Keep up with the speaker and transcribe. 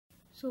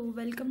So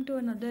welcome to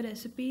another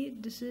recipe.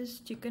 This is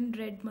chicken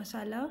red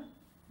masala.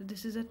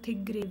 This is a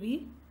thick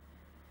gravy.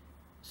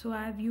 So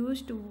I have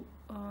used 1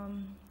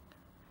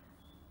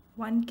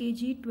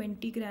 kg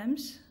 20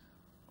 grams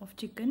of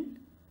chicken.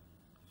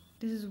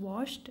 This is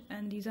washed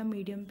and these are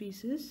medium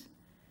pieces.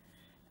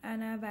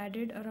 And I have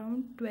added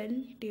around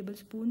 12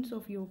 tablespoons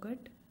of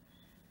yogurt,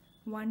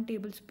 1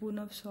 tablespoon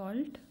of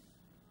salt,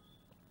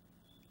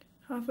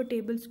 half a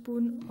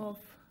tablespoon of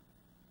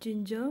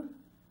ginger,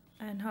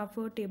 and half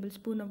a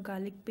tablespoon of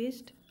garlic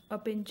paste, a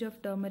pinch of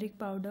turmeric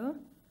powder,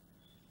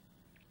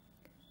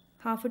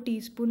 half a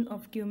teaspoon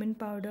of cumin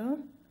powder,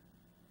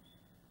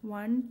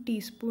 1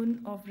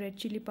 teaspoon of red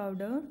chili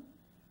powder,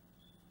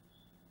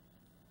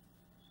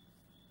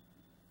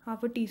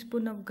 half a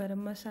teaspoon of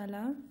garam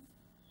masala,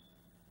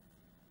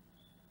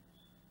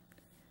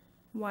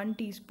 1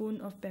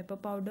 teaspoon of pepper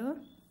powder,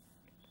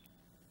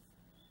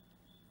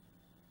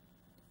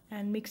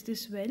 and mix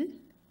this well.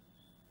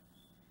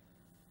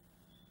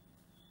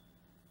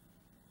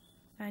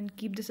 And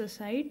keep this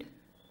aside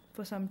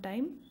for some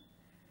time.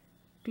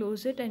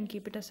 Close it and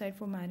keep it aside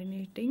for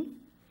marinating.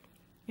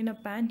 In a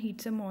pan, heat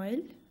some oil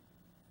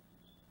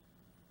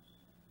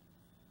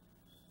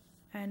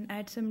and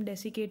add some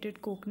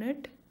desiccated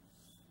coconut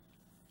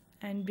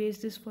and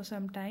braise this for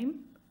some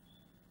time.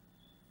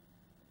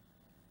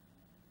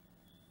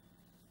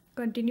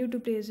 Continue to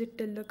braise it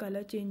till the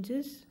color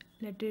changes.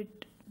 Let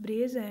it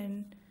braise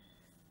and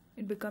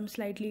it becomes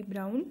slightly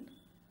brown.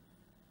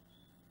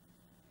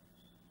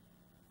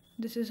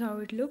 This is how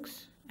it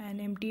looks,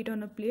 and empty it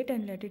on a plate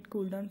and let it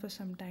cool down for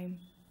some time.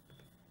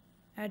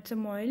 Add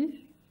some oil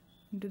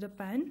into the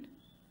pan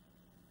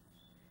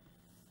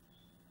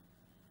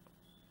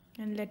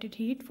and let it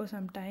heat for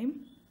some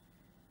time.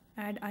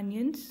 Add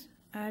onions.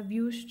 I have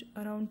used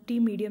around 3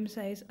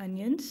 medium-sized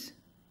onions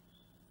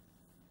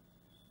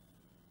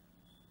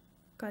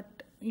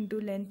cut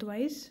into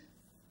lengthwise.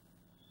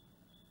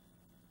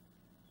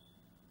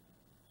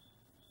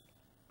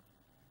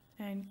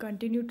 And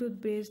continue to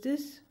braise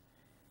this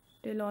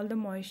till all the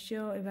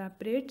moisture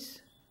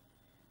evaporates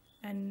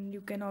and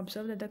you can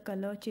observe that the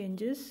color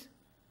changes.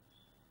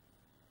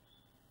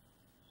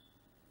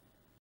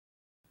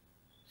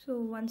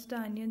 So once the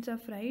onions are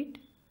fried,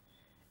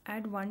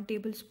 add 1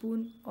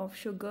 tablespoon of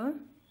sugar.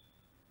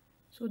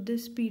 So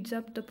this speeds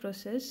up the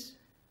process.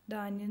 The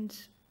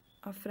onions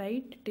are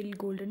fried till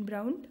golden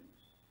brown,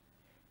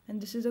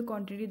 and this is the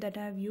quantity that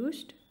I have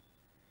used.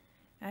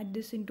 Add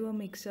this into a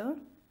mixer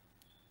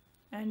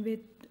and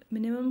with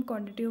minimum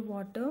quantity of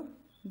water,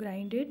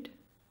 grind it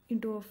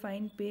into a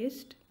fine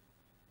paste.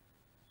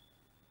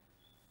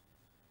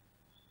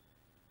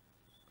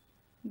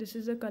 This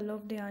is the color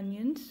of the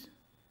onions.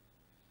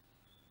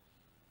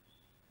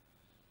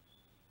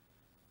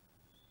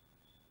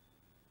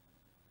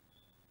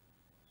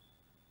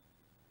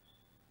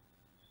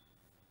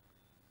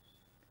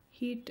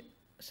 Heat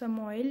some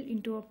oil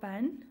into a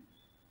pan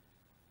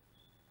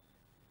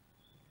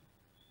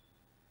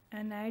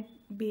and add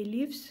bay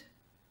leaves.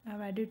 I have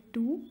added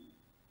 2.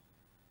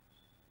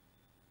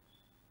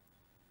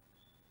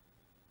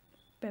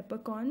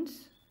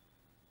 Peppercorns,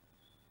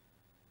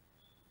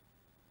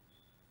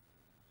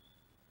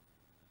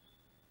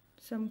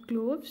 some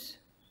cloves,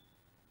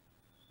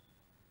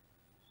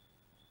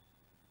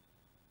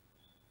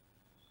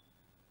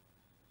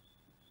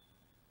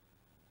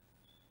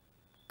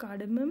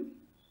 cardamon,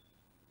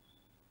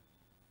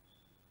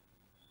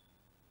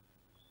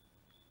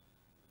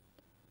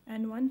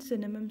 and 1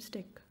 cinnamon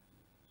stick.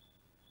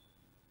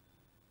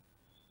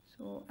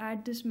 So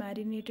add this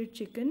marinated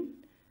chicken.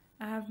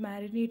 I have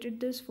marinated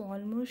this for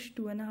almost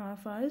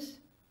 2.5 hours.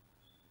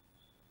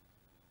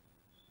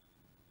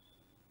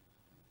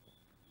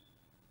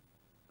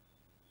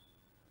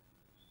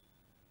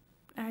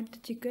 Add the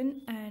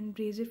chicken and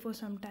braise it for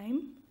some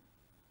time,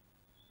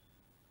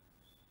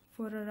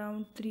 for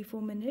around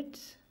 3-4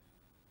 minutes.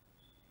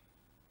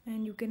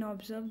 And you can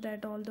observe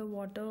that all the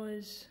water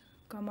is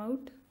come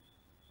out.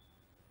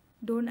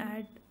 Don't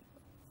add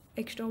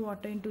extra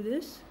water into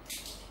this.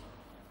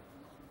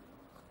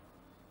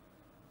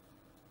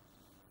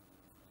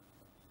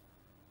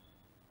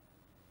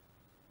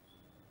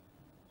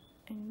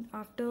 And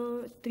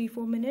after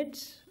 3-4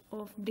 minutes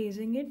of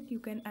braising it, you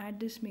can add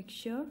this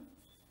mixture,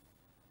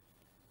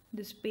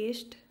 this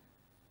paste,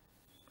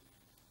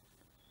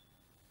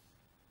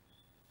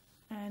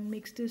 and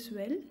mix this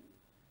well.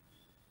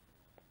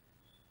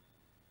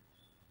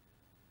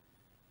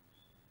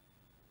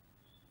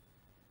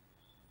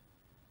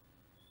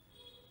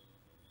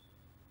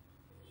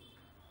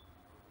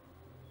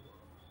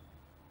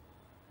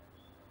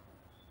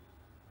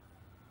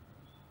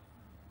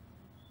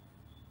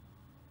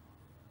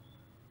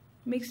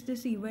 Mix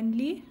this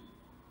evenly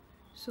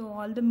so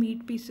all the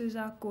meat pieces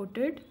are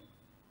coated,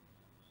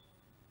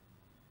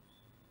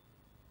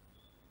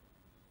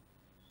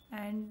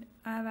 and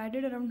I have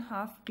added around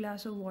half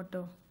glass of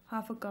water,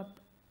 half a cup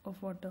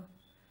of water.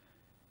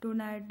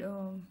 Don't add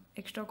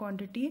extra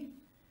quantity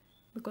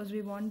because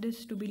we want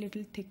this to be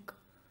little thick.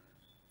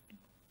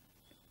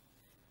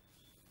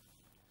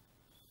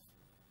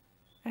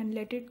 and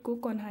let it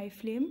cook on high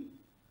flame.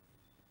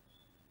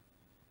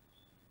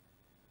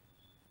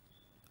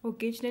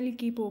 Occasionally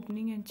keep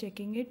opening and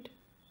checking it.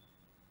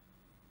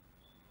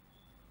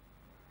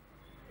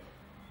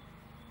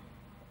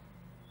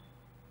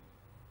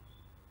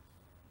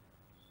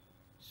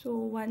 So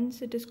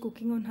once it is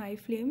cooking on high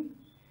flame,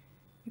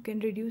 you can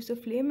reduce the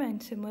flame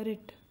and simmer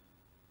it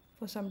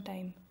for some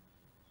time.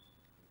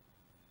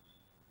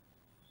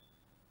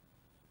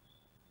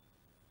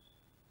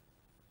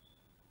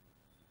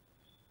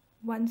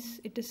 Once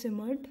it is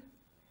simmered,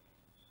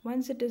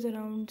 once it is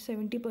around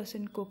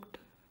 70% cooked,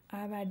 I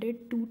have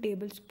added 2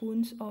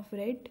 tablespoons of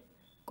red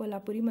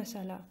Kolhapuri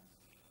masala.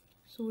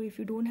 So if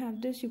you don't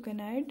have this, you can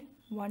add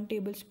 1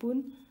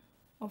 tablespoon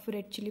of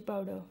red chili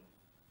powder.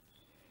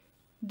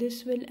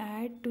 This will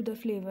add to the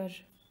flavor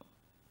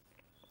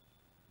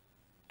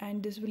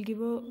and this will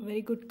give a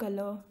very good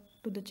color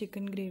to the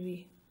chicken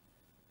gravy.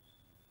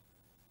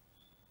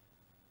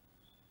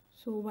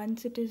 So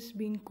once it is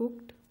being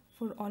cooked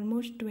for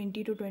almost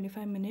 20 to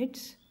 25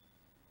 minutes,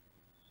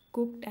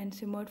 cooked and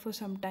simmered for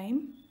some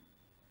time,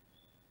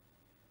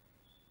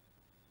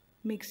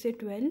 mix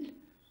it well,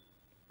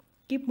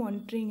 keep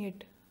monitoring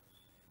it.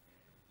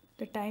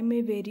 The time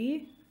may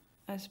vary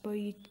as per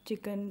each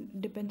chicken,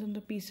 depends on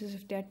the pieces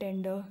if they are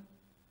tender.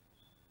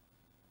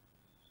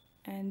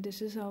 And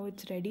this is how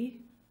it's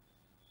ready.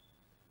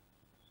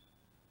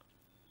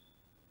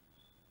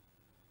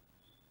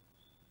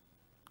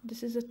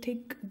 This is a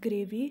thick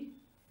gravy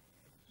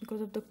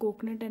because of the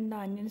coconut and the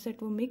onions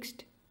that were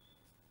mixed.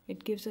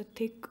 It gives a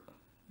thick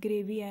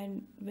gravy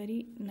and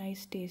very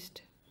nice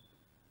taste.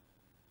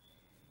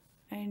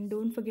 And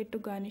don't forget to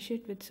garnish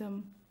it with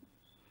some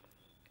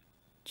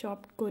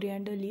chopped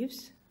coriander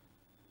leaves.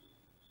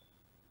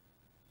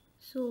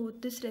 So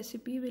this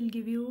recipe will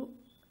give you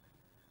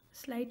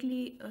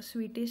slightly a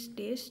sweetish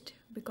taste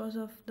because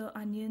of the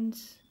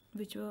onions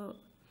which were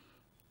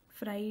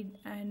fried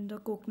and the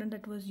coconut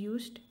that was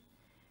used.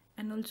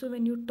 And also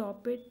when you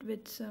top it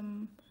with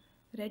some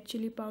red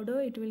chili powder,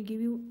 it will give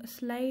you a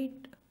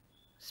slight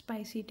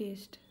spicy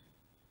taste.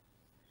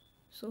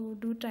 So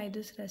do try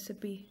this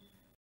recipe.